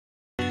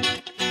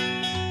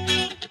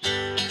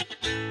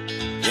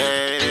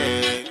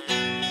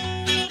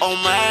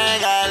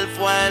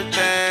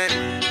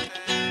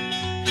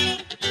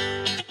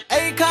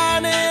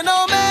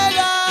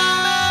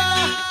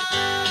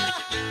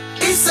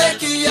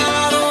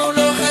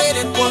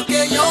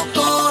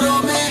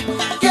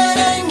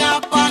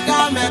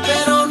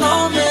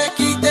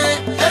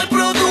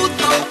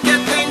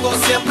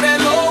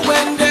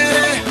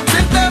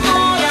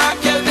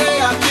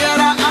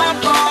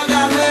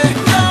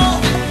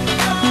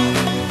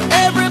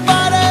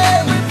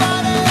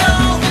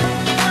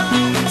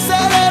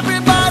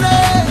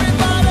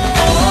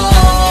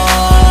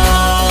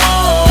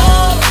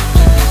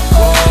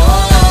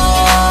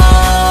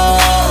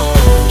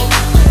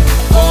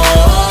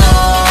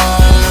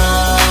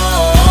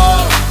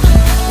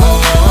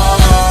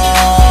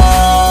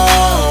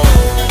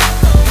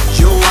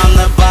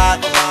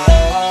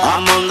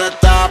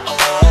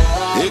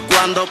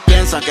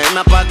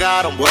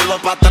vuelvo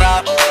para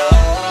atrás.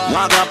 No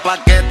hagas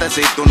paquete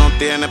si tú no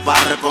tienes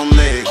para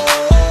responder.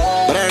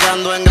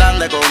 Bregando en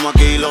grande como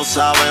aquí lo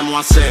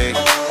sabemos hacer.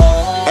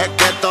 Es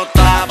que esto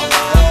está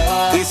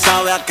y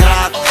sabe a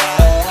crack.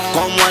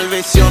 Como el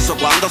vicioso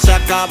cuando se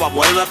acaba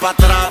vuelve para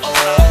atrás.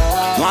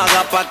 No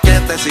hagas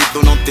paquete si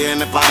tú no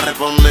tienes para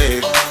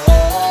responder.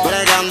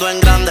 Bregando en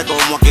grande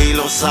como aquí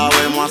lo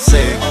sabemos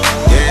hacer.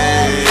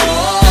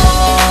 Yeah.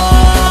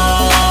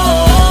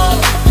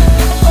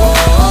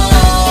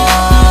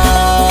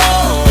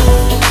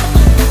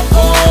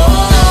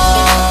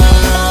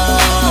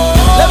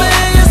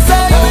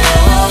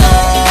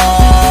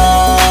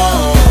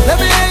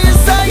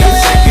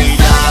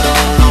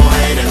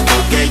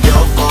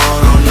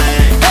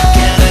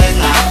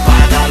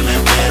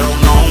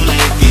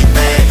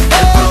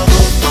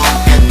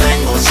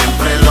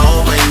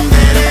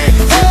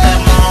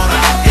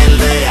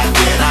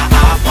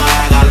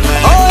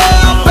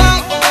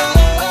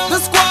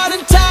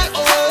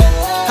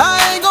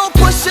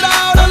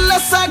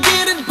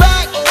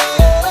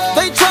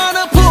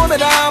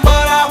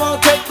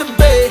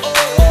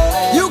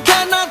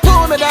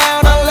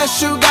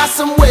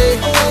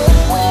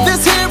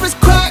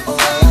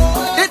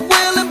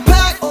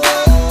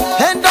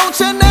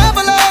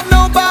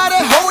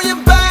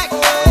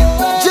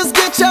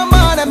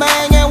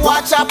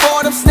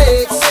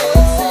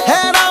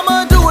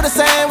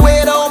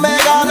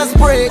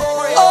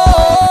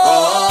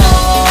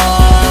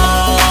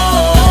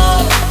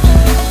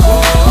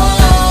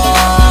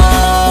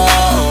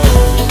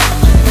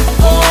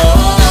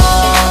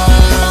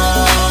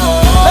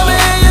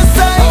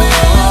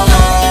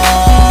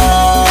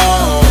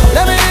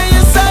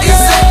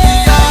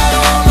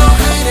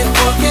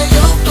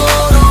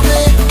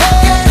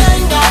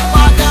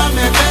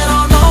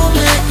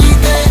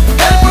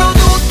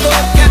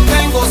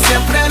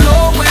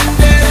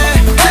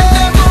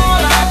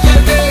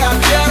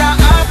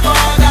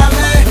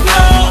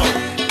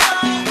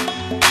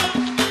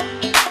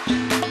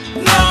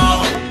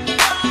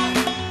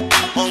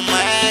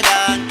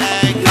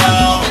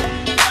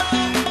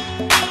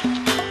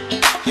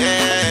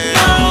 Yeah.